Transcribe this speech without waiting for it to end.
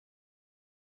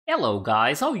Hello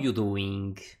guys, how you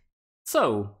doing?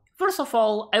 So, first of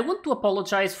all, I want to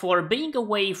apologize for being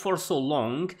away for so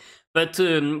long, but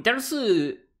there's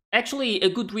actually a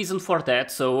good reason for that.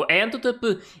 So, I ended up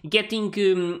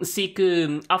getting sick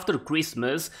after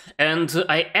Christmas, and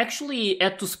I actually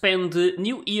had to spend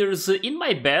New Year's in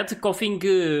my bed, coughing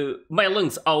my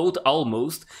lungs out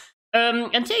almost.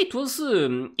 And yeah, it was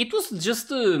just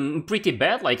pretty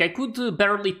bad. Like I could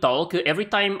barely talk. Every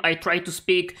time I tried to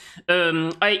speak,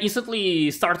 I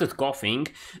instantly started coughing.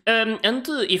 And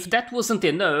if that wasn't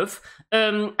enough,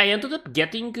 I ended up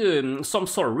getting some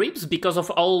sore ribs because of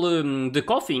all the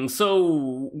coughing.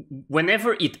 So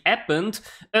whenever it happened,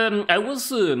 I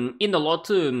was in a lot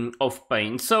of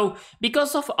pain. So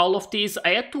because of all of this,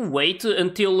 I had to wait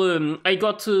until I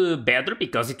got better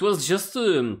because it was just.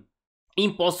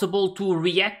 Impossible to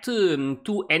react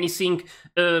to anything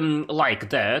like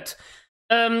that.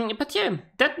 But yeah,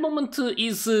 that moment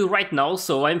is right now,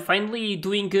 so I'm finally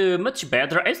doing much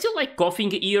better. I still like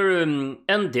coughing here and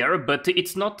there, but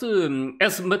it's not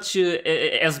as much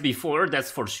as before, that's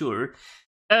for sure.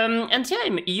 And yeah,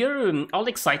 I'm here all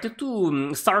excited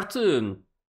to start.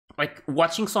 Like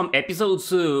watching some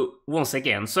episodes once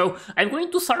again. So I'm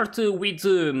going to start with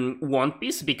One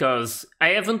Piece because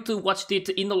I haven't watched it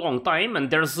in a long time, and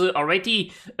there's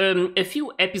already a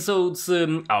few episodes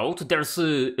out. There's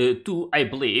two, I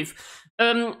believe.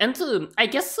 And I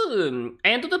guess I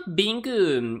ended up being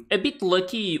a bit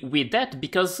lucky with that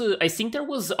because I think there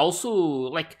was also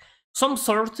like some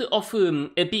sort of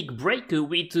a big break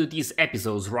with these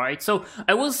episodes, right? So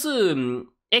I was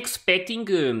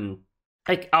expecting.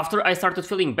 Like after I started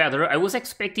feeling better, I was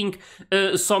expecting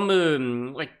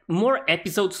some like more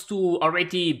episodes to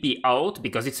already be out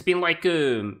because it's been like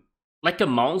a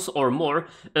month or more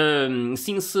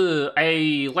since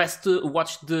I last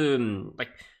watched the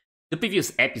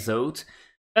previous episode.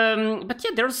 But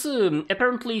yeah, there's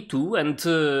apparently two, and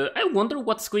I wonder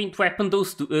what's going to happen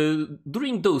those two,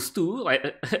 during those two.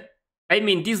 I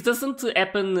mean, this doesn't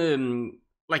happen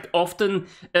like often.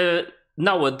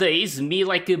 Nowadays, me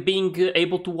like being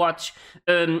able to watch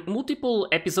multiple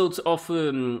episodes of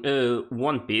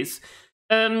One Piece.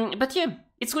 But yeah,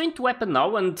 it's going to happen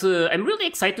now, and I'm really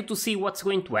excited to see what's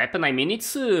going to happen. I mean,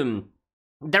 it's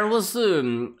there was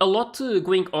a lot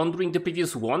going on during the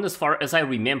previous one, as far as I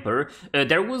remember.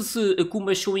 There was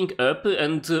Akuma showing up,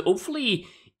 and hopefully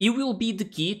it will be the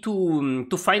key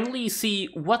to finally see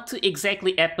what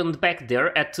exactly happened back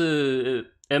there at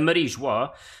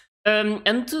Marijois.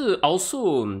 And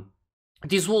also,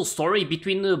 this whole story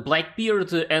between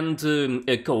Blackbeard and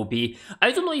Kobe.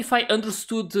 I don't know if I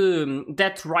understood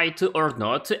that right or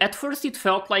not. At first, it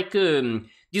felt like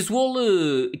this whole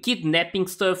kidnapping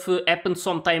stuff happened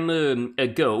some time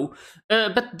ago.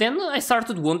 But then I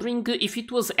started wondering if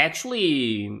it was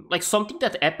actually like something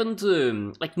that happened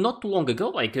like not too long ago.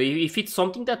 Like if it's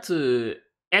something that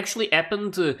actually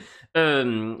happened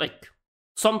like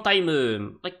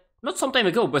sometime like not some time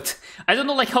ago, but I don't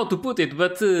know like how to put it,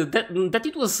 but that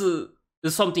it was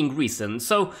something recent.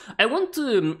 So I want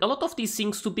a lot of these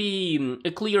things to be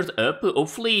cleared up.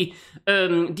 Hopefully,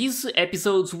 these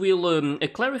episodes will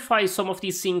clarify some of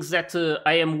these things that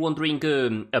I am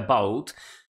wondering about.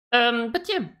 But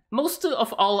yeah, most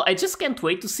of all, I just can't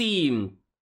wait to see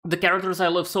the characters I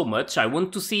love so much. I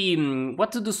want to see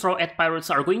what the Straw Hat Pirates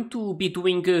are going to be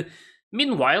doing.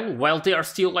 Meanwhile, while they are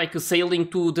still like sailing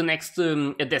to the next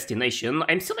destination,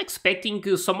 I'm still expecting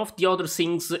some of the other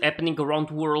things happening around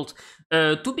the world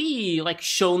to be like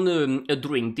shown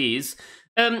during this,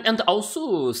 and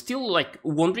also still like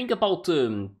wondering about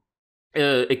King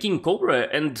Cobra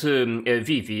and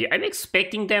Vivi. I'm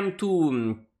expecting them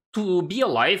to be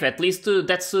alive. At least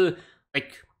that's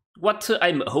like what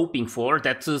I'm hoping for,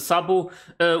 that Sabo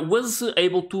was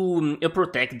able to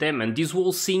protect them, and this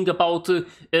whole thing about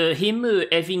him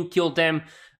having killed them,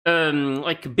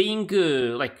 like being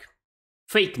like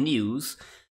fake news.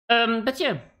 But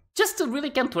yeah, just really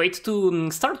can't wait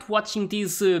to start watching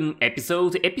this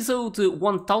episode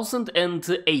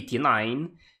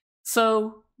 1089.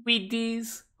 So with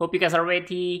this, hope you guys are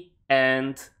ready,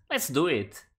 and let's do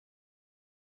it.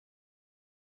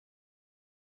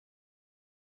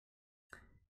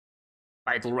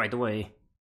 Title right away.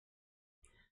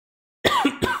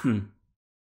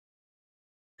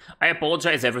 I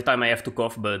apologize every time I have to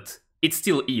cough, but it's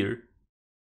still here.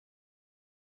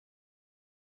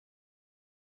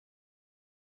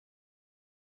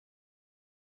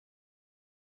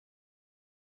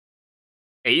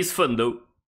 Hey, it's fun though.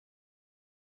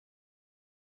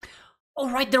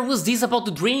 Alright, there was this about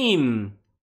the dream.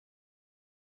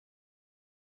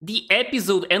 The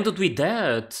episode ended with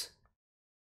that.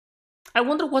 I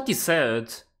wonder what he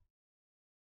said.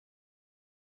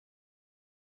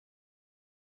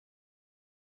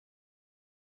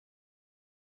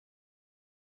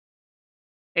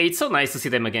 Hey, it's so nice to see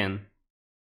them again.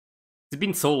 It's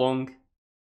been so long.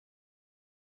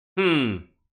 Hmm.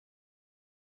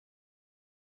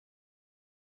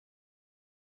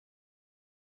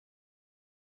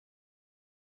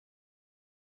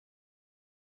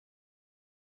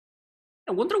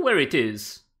 I wonder where it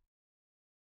is.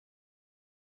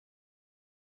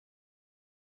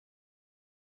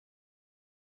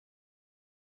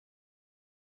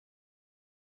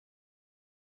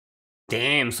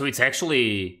 Damn, so it's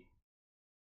actually...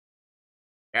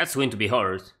 That's going to be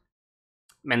hard.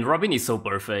 Man, Robin is so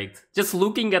perfect. Just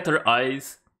looking at her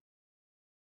eyes.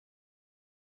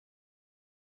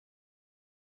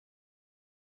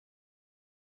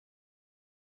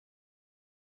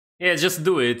 Yeah, just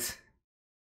do it.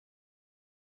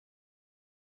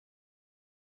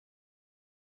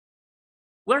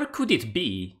 Where could it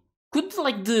be? Could,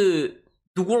 like, the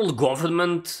world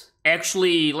government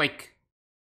actually, like,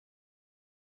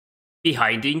 be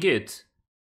hiding it?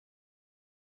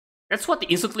 That's what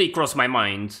instantly crossed my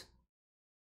mind.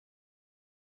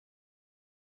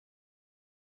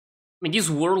 I mean, this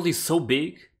world is so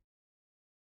big.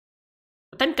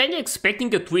 But I'm kinda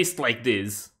expecting a twist like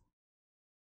this.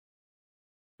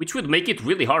 Which would make it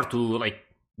really hard to, like,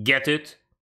 get it.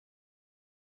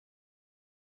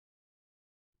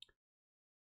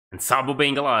 And Sabo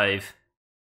being alive.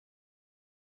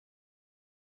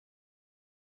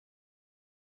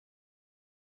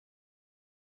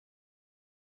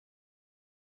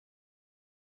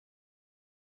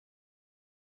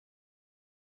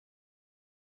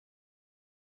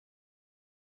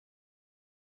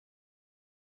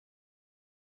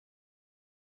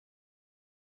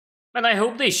 And I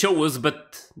hope they show us,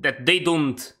 but that they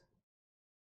don't...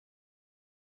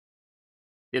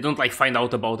 They don't, like, find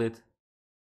out about it.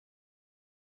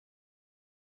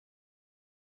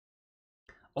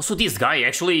 Also, this guy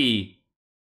actually...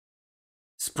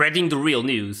 spreading the real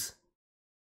news.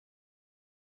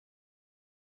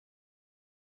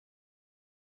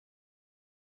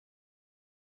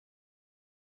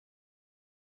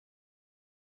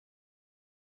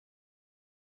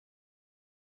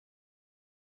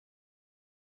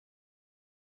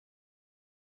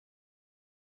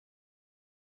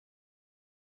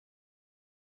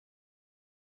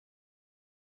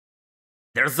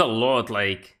 There's a lot,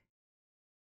 like...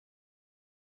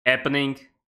 happening.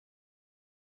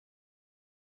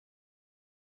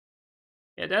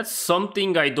 Yeah, that's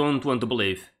something I don't want to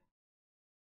believe.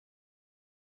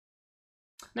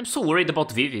 I'm so worried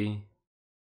about Vivi.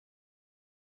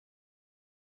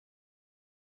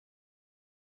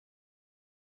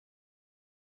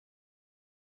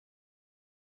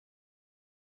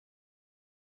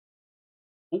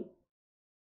 Oh,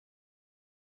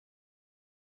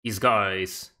 these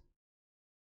guys.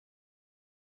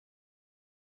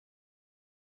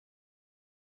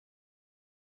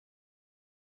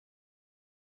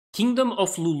 Kingdom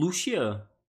of Lulusia?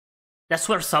 That's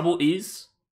where Sabo is?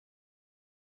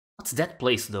 What's that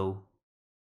place, though?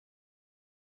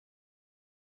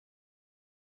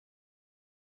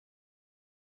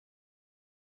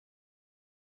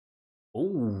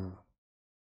 Oh.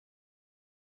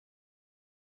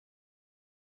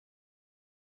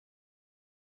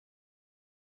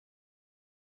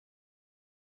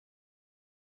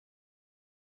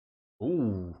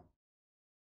 Oh.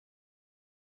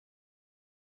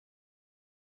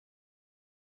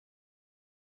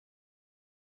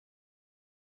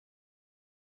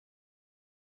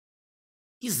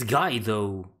 This guy,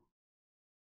 though.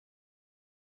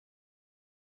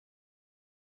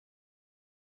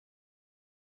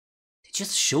 They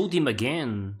just showed him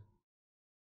again.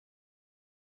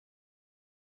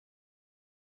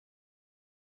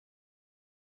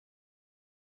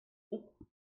 Oh.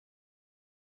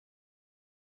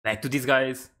 Back to these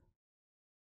guys.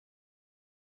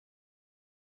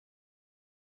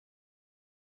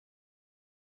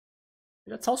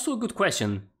 That's also a good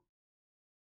question.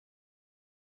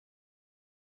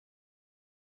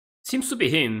 Seems to be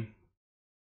him.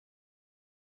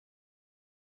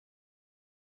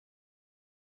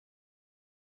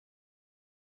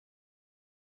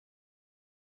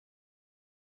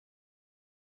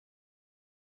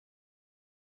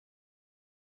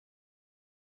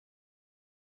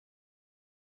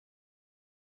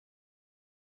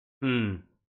 Hmm.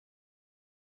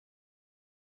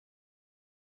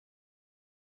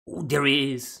 Oh, there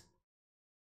he is.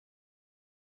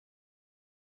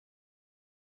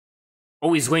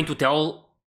 Oh, he's going to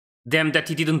tell them that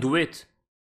he didn't do it.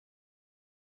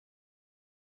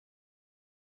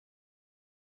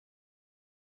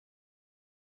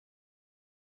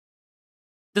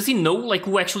 Does he know, like,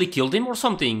 who actually killed him or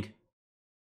something?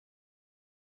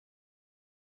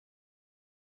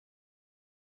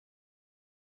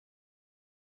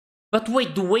 But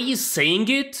wait, the way he's saying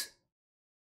it,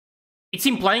 it's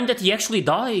implying that he actually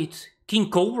died. King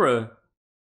Cobra.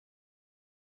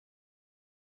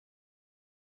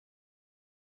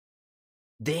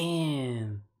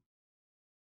 Damn.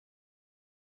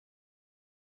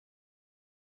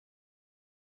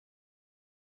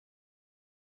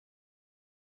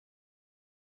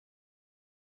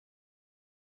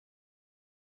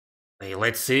 Hey,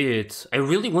 let's see it. I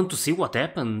really want to see what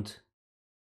happened.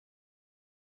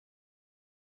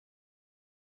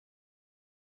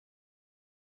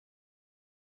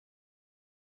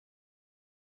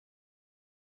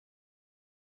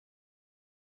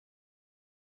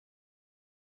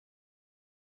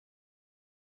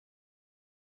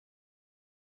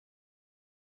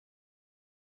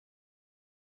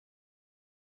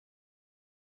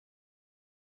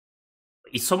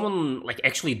 Is someone, like,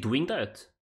 actually doing that?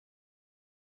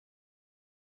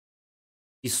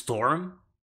 Is Storm?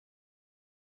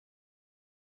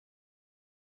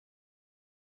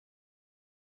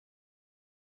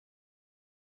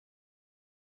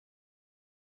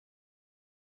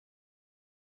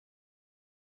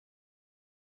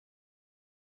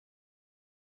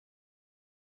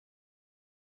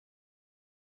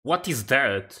 What is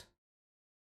that?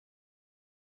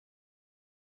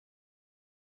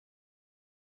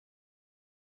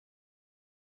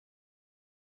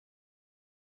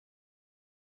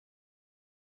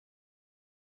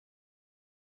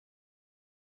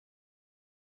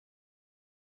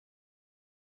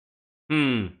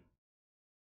 Hmm.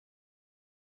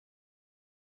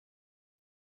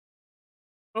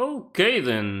 Okay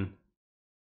then.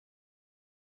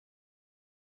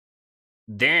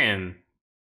 Damn.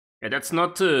 Yeah, that's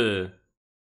not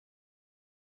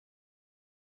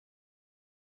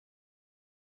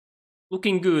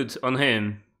looking good on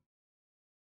him.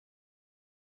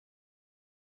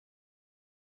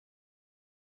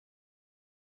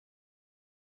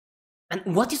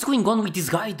 And what is going on with this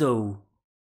guy though?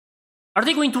 Are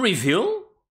they going to reveal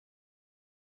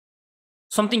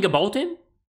something about him?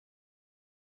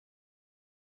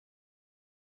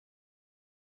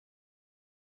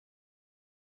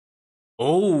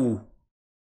 Oh.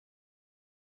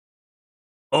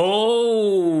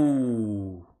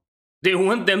 Oh. They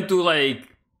want them to,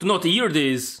 like, to not hear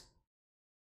this.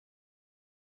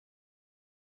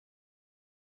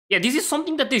 Yeah, this is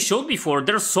something that they showed before.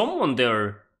 There's someone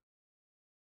there.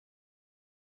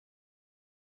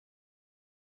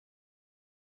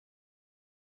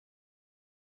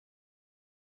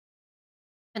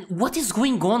 And what is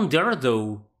going on there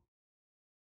though?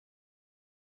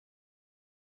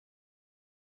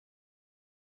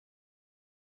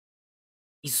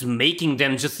 Is making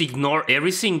them just ignore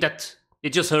everything that they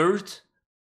just heard?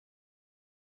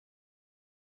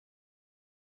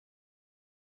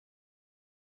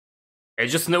 I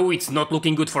just know it's not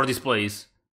looking good for this place.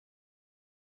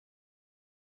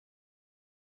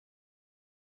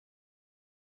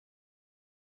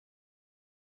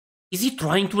 Is he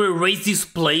trying to erase this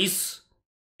place?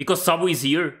 Because Sabu is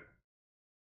here?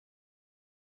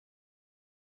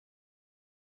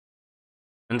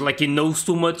 And like he knows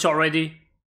too much already?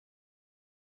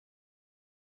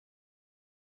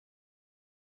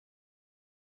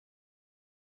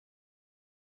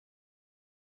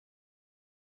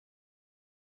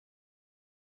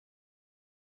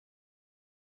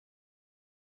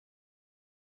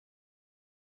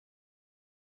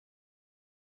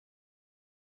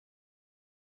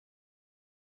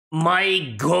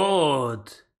 My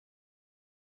god!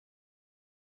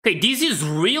 Okay, this is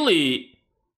really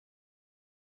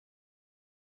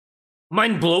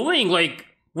mind-blowing, like,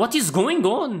 what is going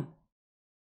on?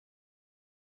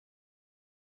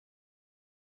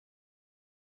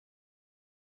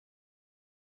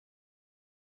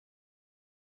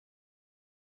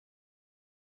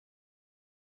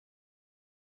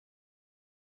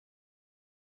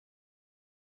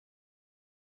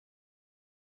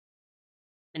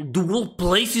 And the whole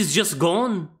place is just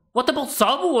gone? What about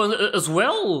Sabu as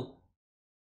well?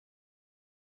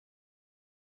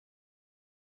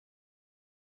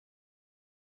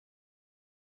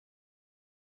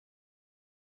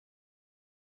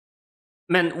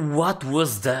 Man, what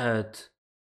was that?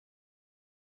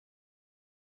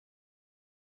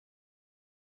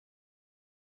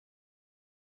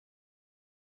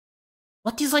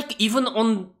 What is, like, even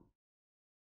on...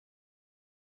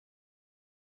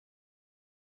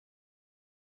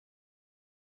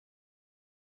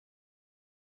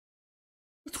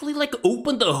 Literally, like,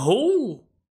 opened a hole?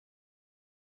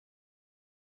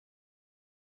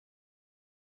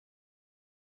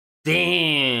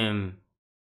 Damn.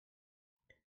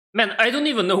 Man, I don't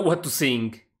even know what to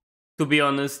think, to be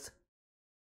honest.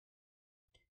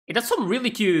 Hey, that's some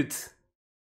really cute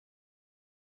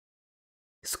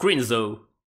screens though.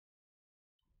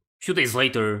 Few days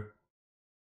later.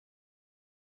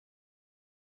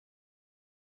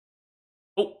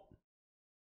 Oh,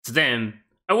 it's them.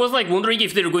 I was like wondering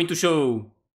if they're going to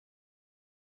show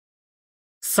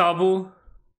Sabo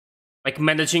like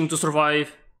managing to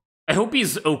survive. I hope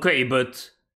he's okay,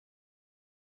 but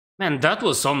man, that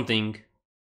was something.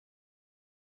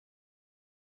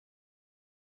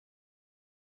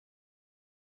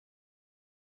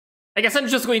 I guess I'm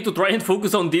just going to try and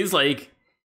focus on this, like...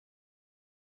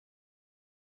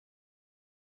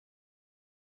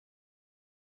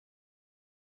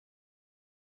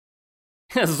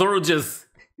 Zoro just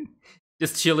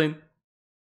chilling.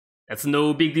 That's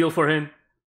no big deal for him.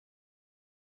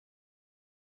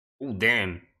 Oh,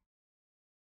 damn.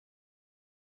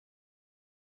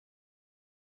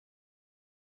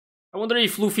 I wonder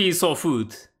if Luffy saw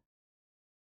food.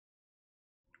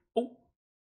 Oh.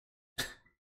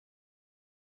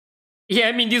 Yeah,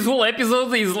 I mean, this whole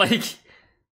episode is like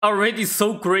already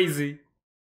so crazy.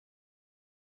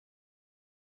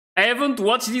 I haven't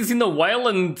watched this in a while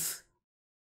and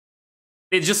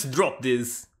they just dropped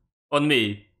this on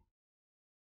me.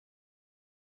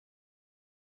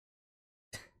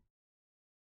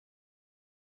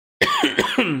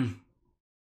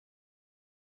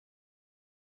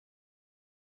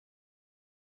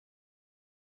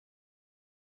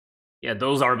 Yeah,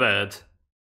 those are bad.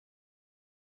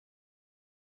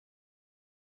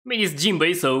 I mean, it's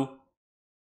Jinbei, so...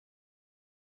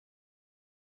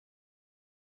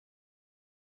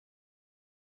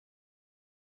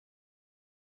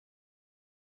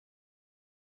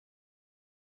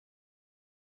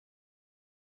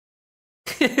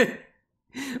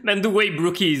 Man, the way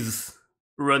Brook is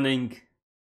running.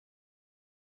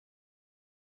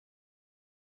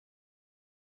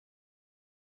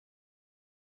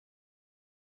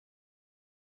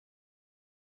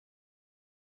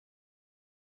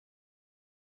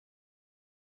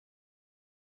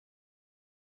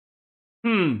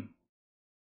 Hmm.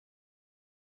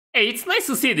 Hey, it's nice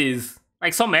to see this.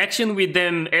 Like some action with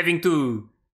them having to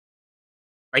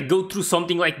like go through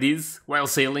something like this while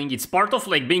sailing. It's part of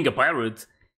like being a pirate,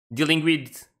 dealing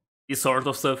with this sort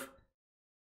of stuff.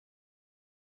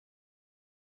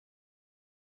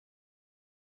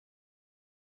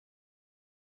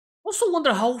 Also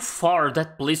wonder how far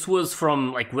that place was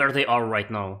from like where they are right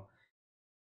now.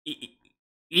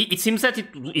 It seems that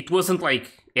it wasn't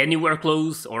like anywhere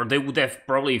close, or they would have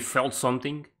probably felt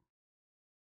something.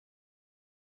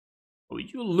 Oh,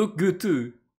 you look good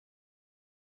too.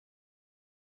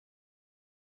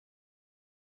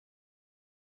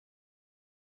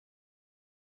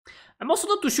 I'm also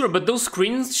not too sure, but those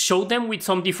screens show them with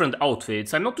some different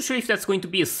outfits. I'm not too sure if that's going to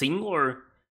be a thing or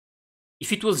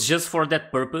if it was just for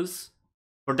that purpose,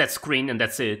 for that screen, and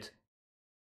that's it.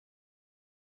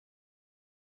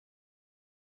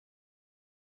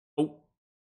 Oh.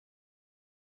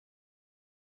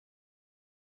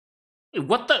 Hey,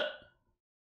 what the?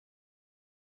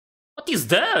 What is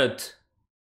that?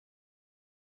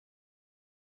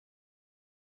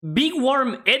 Big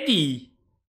Worm Eddie?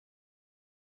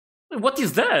 Wait, what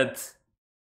is that?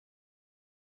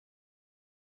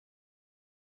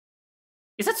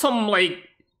 Is that some, like...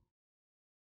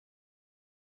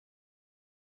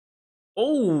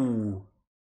 Oh...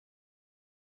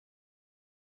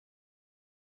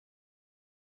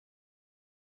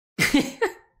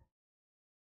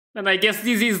 And I guess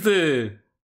this is the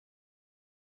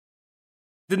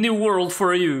new world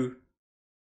for you.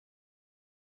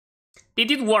 They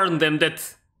did warn them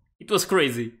that it was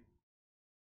crazy.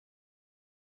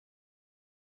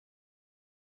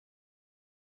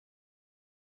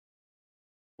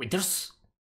 Wait, there's...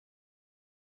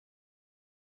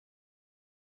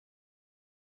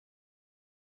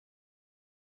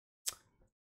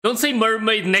 Don't say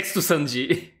mermaid next to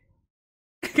Sanji.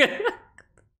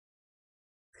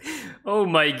 Oh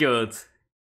my god.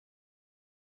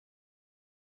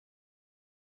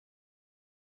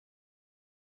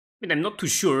 I mean, I'm not too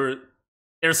sure.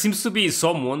 There seems to be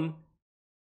someone.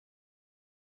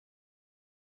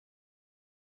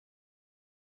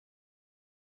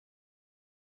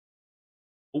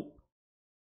 Oh.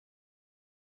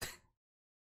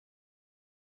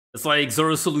 It's like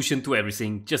Zoro's solution to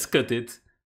everything. Just cut it.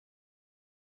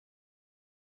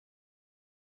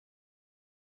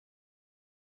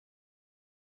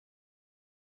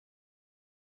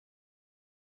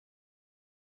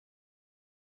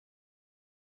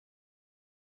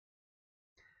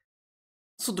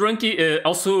 So drunky,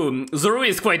 also Zoro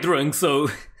is quite drunk, so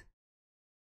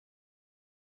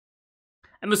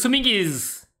I'm assuming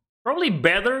he's probably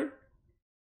better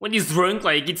when he's drunk,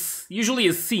 like, it's usually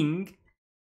a thing.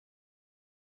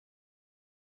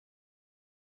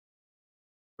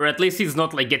 Or at least he's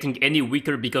not, like, getting any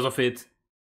weaker because of it.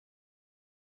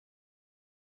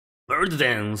 Bird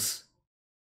dance.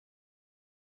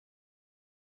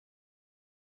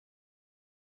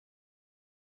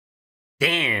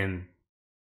 Damn.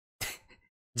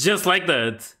 Just like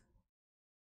that.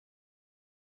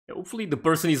 Hopefully the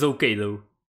person is okay, though.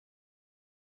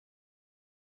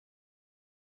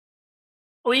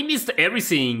 Oh, he missed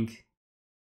everything.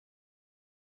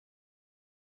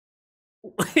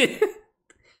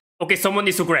 Okay, someone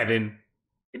needs to grab him.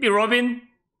 Maybe Robin?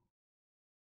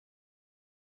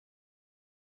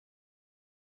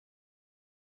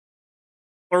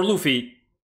 Or Luffy?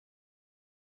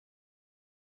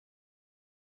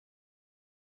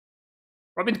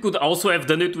 Robin could also have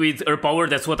done it with her power,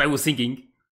 that's what I was thinking.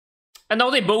 And now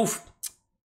they both...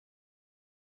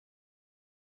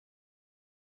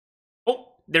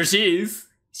 Oh, there she is.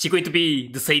 She's going to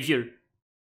be the savior.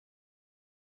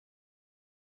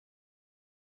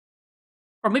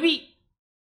 Or maybe...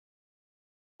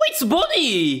 Wait, it's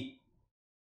Bonnie!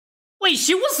 Wait,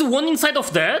 she was the one inside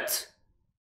of that?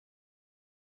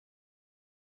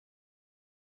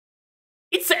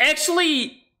 It's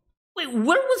actually... Wait,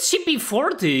 where was she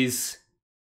before this?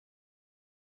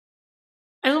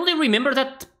 I only remember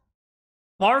that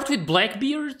part with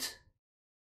Blackbeard.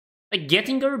 Like,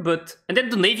 getting her, but... And then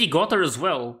the Navy got her as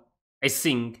well, I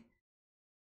think.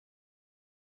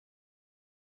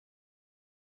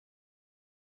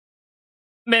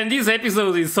 Man, this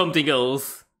episode is something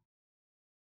else.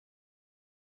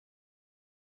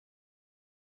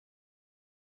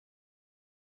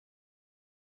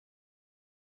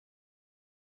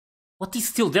 What is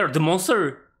still there? The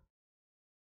monster?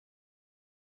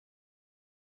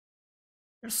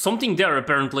 There's something there,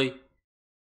 apparently.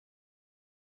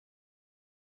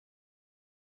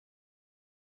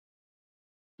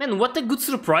 Man, what a good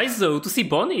surprise, though, to see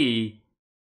Bonnie.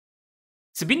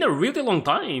 It's been a really long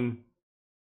time.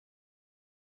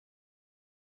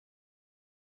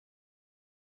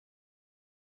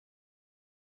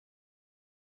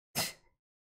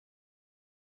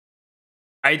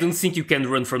 I don't think you can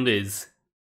run from this.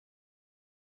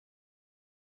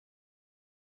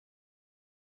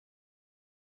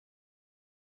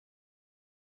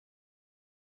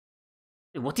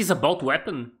 What is about to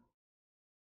happen?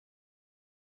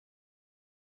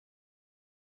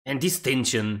 And this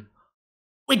tension.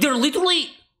 Wait, they're literally...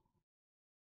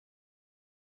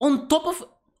 on top of...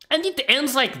 And it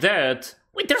ends like that.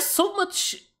 Wait, there's so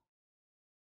much...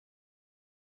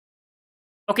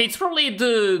 Okay, it's probably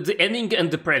the ending and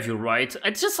the preview, right?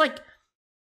 It's just like...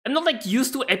 I'm not like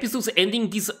used to episodes ending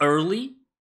this early.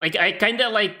 Like, I kinda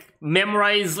like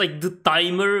memorize like the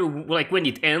timer, like when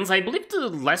it ends. I believe the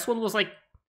last one was like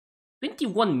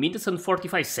 21 minutes and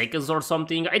 45 seconds or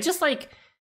something. I just like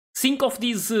think of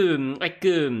these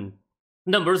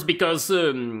numbers because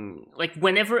like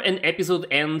whenever an episode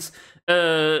ends,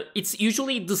 it's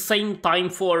usually the same time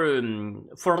for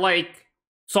like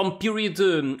some period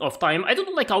of time. I don't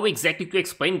know like how exactly to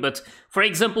explain, but for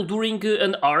example, during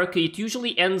an arc, it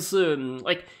usually ends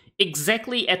like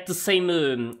exactly at the same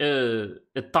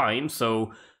time.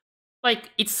 So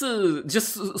like it's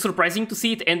just surprising to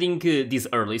see it ending this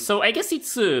early. So I guess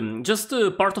it's just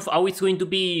part of how it's going to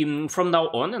be from now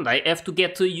on, and I have to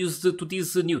get used to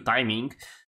this new timing.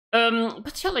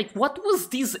 But yeah, like what was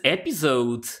this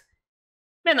episode?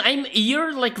 Man, I'm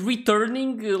here like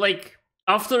returning like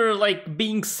after like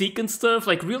being sick and stuff,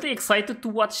 like really excited to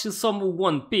watch some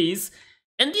One Piece,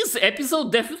 and this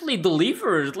episode definitely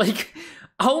delivered. Like,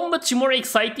 how much more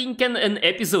exciting can an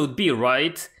episode be,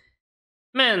 right?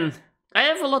 Man, I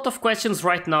have a lot of questions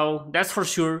right now, that's for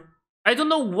sure. I don't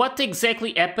know what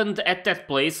exactly happened at that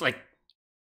place, like...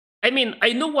 I mean,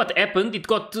 I know what happened, it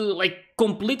got, like,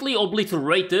 completely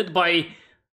obliterated by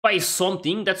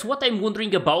something. That's what I'm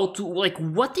wondering about, like,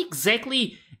 what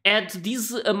exactly had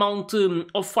this amount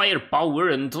of firepower,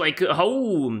 and, like,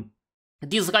 how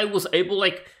this guy was able,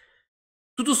 like,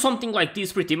 to do something like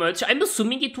this, pretty much. I'm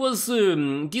assuming it was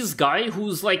this guy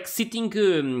who's like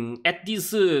sitting at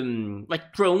this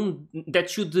like throne that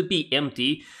should be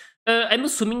empty. I'm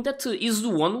assuming that is the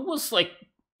one who was like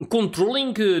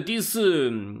controlling this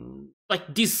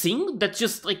like this thing that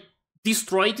just like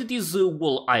destroyed this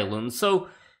whole island. So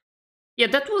yeah,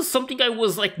 that was something I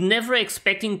was like never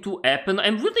expecting to happen.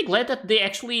 I'm really glad that they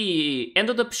actually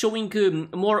ended up showing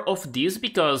more of this,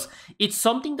 because it's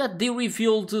something that they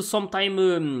revealed some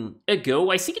time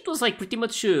ago. I think it was like pretty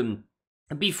much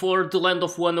before the Land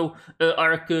of Wano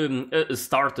arc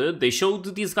started. They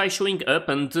showed this guy showing up,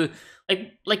 and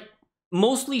like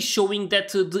mostly showing that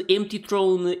the empty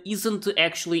throne isn't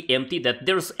actually empty, that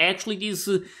there's actually this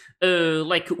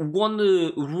like one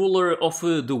ruler of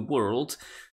the world.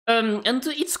 And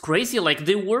it's crazy, like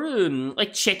they were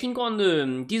like checking on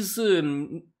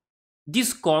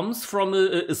these comms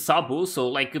from Sabo, so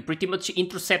like pretty much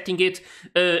intercepting it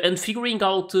and figuring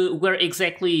out where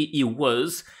exactly he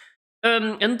was.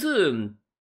 And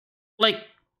like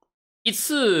it's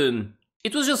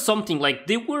it was just something, like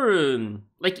they were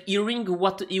like hearing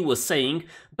what he was saying,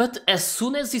 but as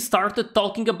soon as he started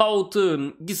talking about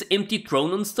this empty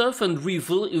throne and stuff and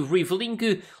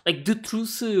revealing like the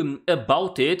truth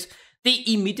about it, they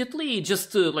immediately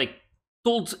just like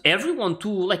told everyone to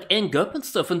like hang up and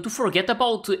stuff and to forget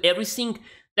about everything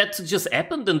that just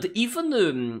happened. And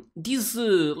even these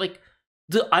like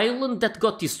the island that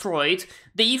got destroyed,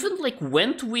 they even like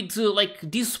went with like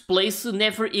this place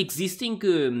never existing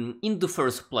in the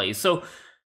first place. So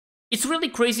it's really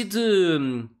crazy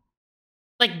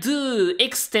like the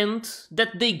extent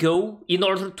that they go in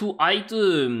order to hide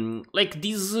like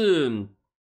these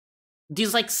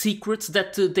like secrets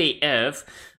that they have.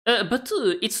 But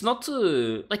it's not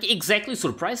like exactly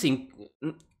surprising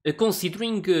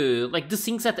considering like the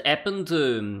things that happened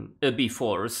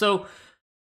before. So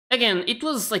again, it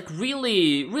was like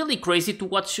really, really crazy to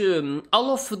watch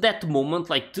all of that moment,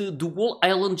 like the whole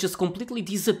island just completely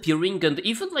disappearing, and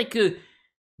even like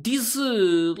this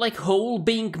like hole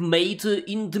being made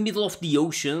in the middle of the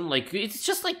ocean. Like it's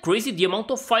just like crazy the amount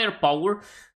of firepower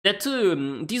that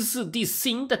this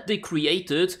thing that they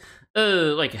created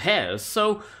like has.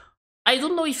 So I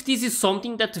don't know if this is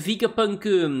something that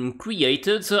Vegapunk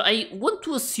created. I want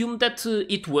to assume that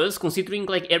it was, considering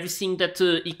like everything that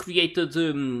he created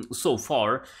so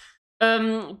far.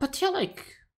 But yeah,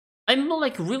 like I'm not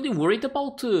like really worried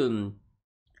about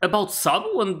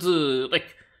Sabo and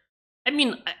like I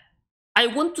mean I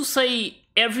want to say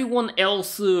everyone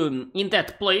else in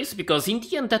that place, because in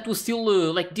the end that was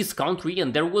still like this country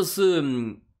and there was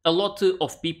a lot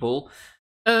of people,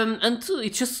 and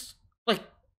it just like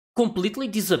completely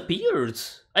disappeared.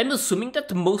 I'm assuming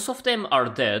that most of them are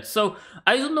dead, so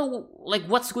I don't know like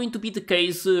what's going to be the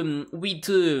case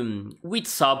with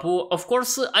Sabo. Of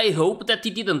course, I hope that he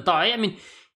didn't die. I mean,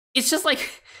 it's just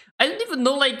like I don't even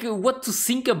know like what to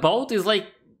think about. Is like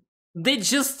they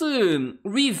just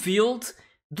revealed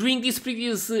during this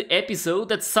previous episode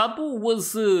that Sabo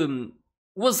was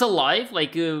alive,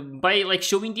 like by like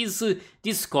showing these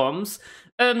comms,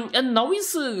 and now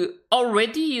he's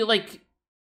already like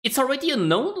it's already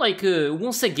unknown, like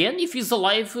once again, if he's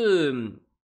alive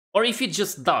or if he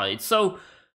just died. So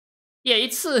yeah,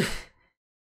 it's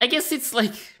I guess it's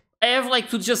like I have like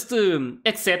to just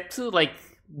accept like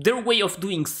their way of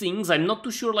doing things. I'm not too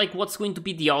sure like what's going to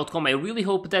be the outcome. I really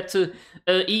hope that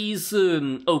he is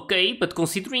okay, but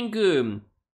considering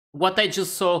what I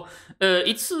just saw,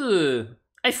 it's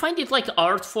I find it like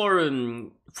hard for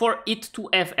it to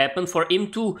have happened, for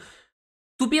him to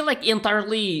be like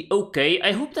entirely okay.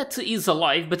 I hope that he's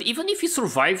alive, but even if he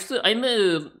survived,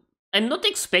 I'm not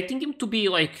expecting him to be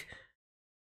like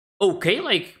okay.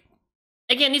 Like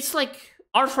again, it's like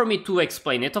hard for me to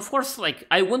explain it. Of course, like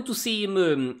I want to see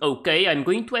him okay. I'm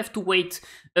going to have to wait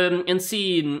and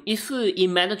see if he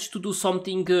managed to do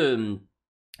something to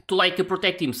like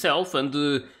protect himself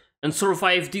and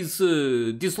survive this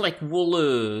like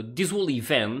whole this whole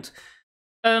event.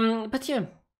 But yeah,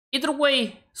 either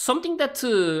way, something that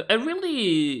I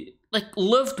really like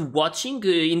loved watching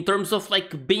in terms of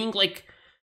like being like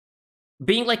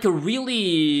a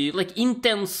really like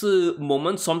intense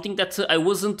moment, something that I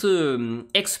wasn't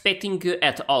expecting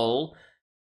at all.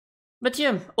 But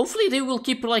yeah, hopefully they will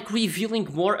keep like revealing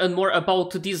more and more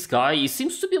about this guy. He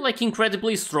seems to be like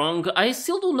incredibly strong. I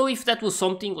still don't know if that was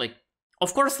something like,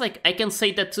 of course, like I can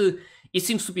say that he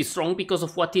seems to be strong because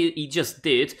of what he just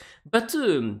did, but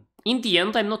in the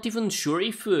end I'm not even sure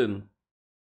if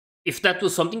that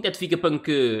was something that Vegapunk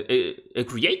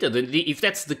created. And if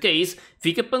that's the case,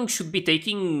 Vegapunk should be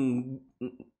taking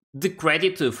the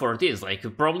credit for this.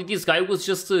 Like, probably this guy was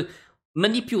just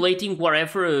manipulating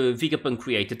whatever Vegapunk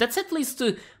created. That's at least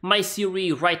my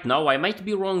theory right now. I might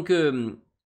be wrong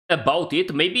about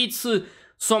it. Maybe it's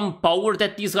some power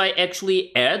that this guy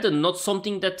actually had and not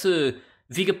something that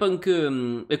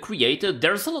Vegapunk created.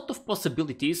 There's a lot of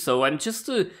possibilities, so I'm just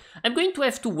I'm going to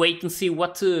have to wait and see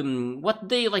what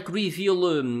they like reveal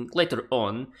later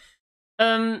on.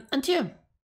 And yeah,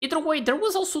 either way, there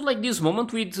was also like this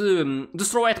moment with the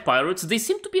Straw Hat Pirates. They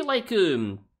seem to be like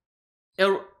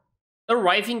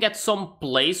arriving at some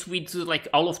place with like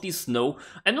all of this snow.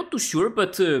 I'm not too sure,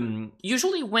 but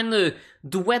usually when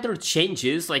the weather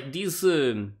changes, like this,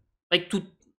 like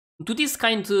to this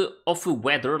kind of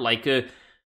weather, like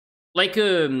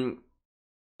um,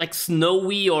 like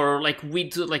snowy or like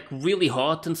with like really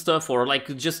hot and stuff, or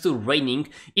like just raining,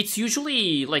 it's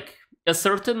usually like a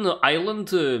certain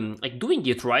island like doing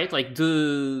it, right? Like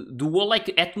the whole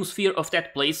like atmosphere of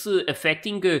that place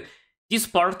affecting this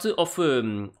part of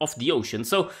the ocean.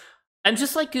 So I'm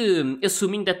just like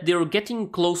assuming that they're getting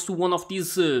close to one of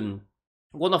these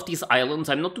islands.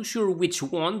 I'm not too sure which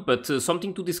one, but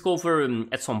something to discover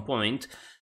at some point.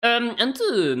 And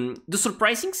the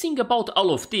surprising thing about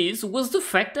all of this was the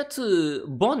fact that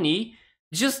Bonnie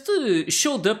just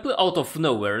showed up out of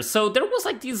nowhere. So there was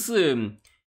like this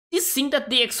thing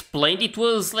that they explained. It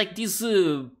was like this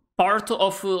part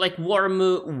of like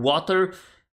warm water,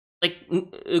 like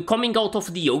coming out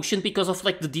of the ocean because of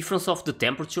like the difference of the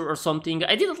temperature or something.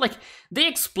 I didn't like they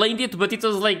explained it, but it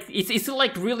was like it's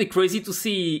like really crazy to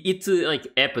see it like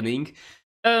happening.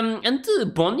 And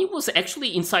Bonnie was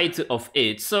actually inside of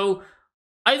it, so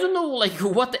I don't know like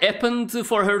what happened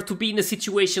for her to be in a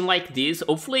situation like this.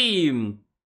 Hopefully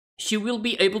she will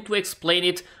be able to explain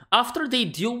it after they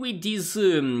deal with this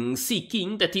Sea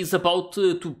King that is about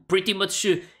to pretty much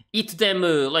eat them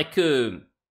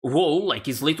whole. Like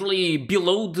he's literally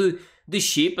below the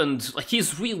ship, and like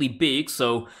he's really big,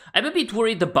 so I'm a bit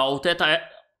worried about that.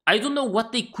 I don't know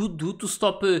what they could do to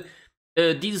stop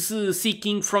this Sea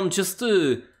King from just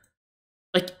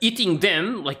like eating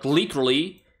them, like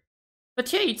literally.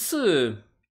 But yeah, it's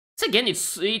again,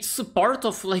 it's a part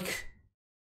of like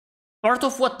part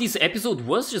of what this episode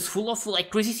was, just full of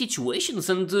like crazy situations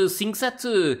and things that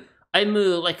I'm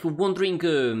like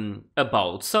wondering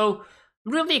about. So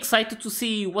I'm really excited to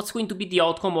see what's going to be the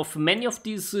outcome of many of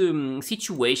these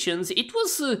situations. It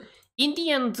was in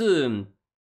the end.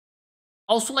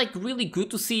 Also, like, really good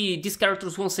to see these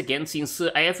characters once again, since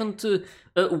I haven't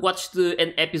watched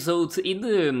an episode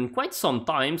in quite some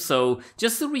time, so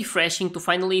just refreshing to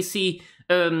finally see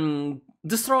the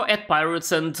Straw Hat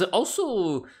Pirates, and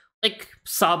also, like,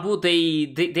 Sabo.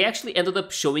 They actually ended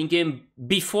up showing him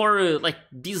before, like,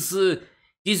 this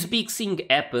big thing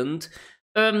happened.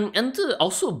 And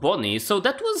also Bonnie. So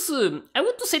that was, I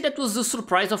want to say that was the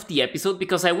surprise of the episode,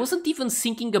 because I wasn't even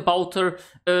thinking about her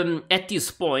at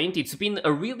this point. It's been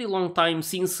a really long time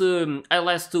since I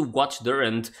last watched her,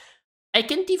 and I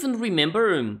can't even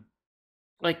remember,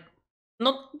 like,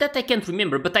 not that I can't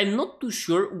remember, but I'm not too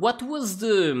sure what was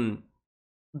the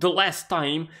last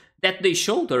time that they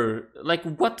showed her. Like,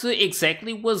 what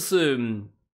exactly was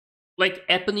like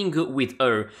happening with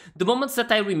her. The moments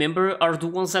that I remember are the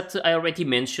ones that I already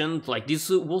mentioned, like this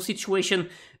whole situation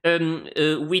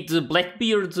with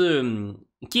Blackbeard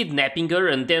kidnapping her,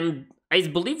 and then I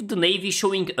believe the Navy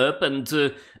showing up and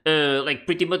like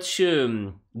pretty much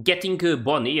getting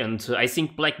Bonnie, and I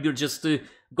think Blackbeard just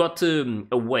got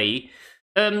away.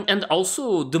 And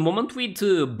also the moment with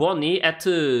Bonnie at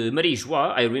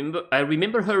Marie-Joie, I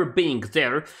remember her being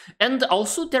there, and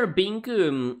also there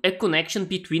being a connection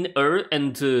between her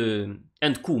and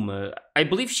Kuma. I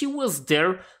believe she was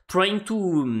there trying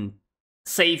to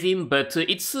save him, but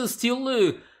it's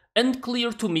still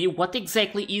unclear to me what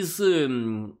exactly is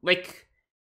like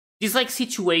this like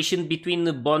situation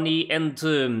between Bonnie and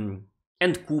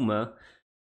Kuma.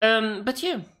 But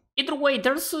yeah. Either way,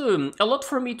 there's a lot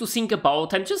for me to think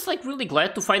about. I'm just like really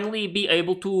glad to finally be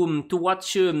able to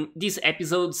watch these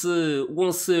episodes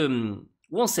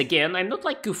once again. I'm not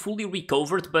like fully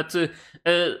recovered, but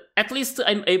at least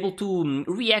I'm able to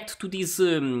react to these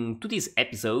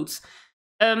episodes.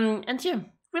 And yeah,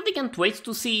 really can't wait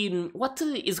to see what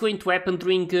is going to happen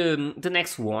during the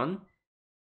next one.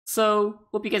 So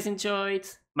hope you guys enjoyed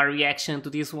my reaction to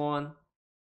this one,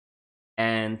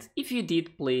 and if you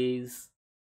did, please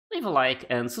leave a like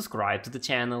and subscribe to the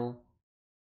channel.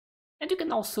 And you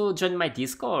can also join my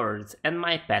Discord and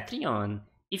my Patreon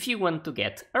if you want to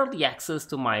get early access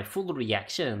to my full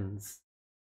reactions.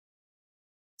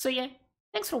 So yeah,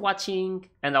 thanks for watching,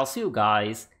 and I'll see you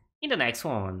guys in the next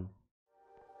one.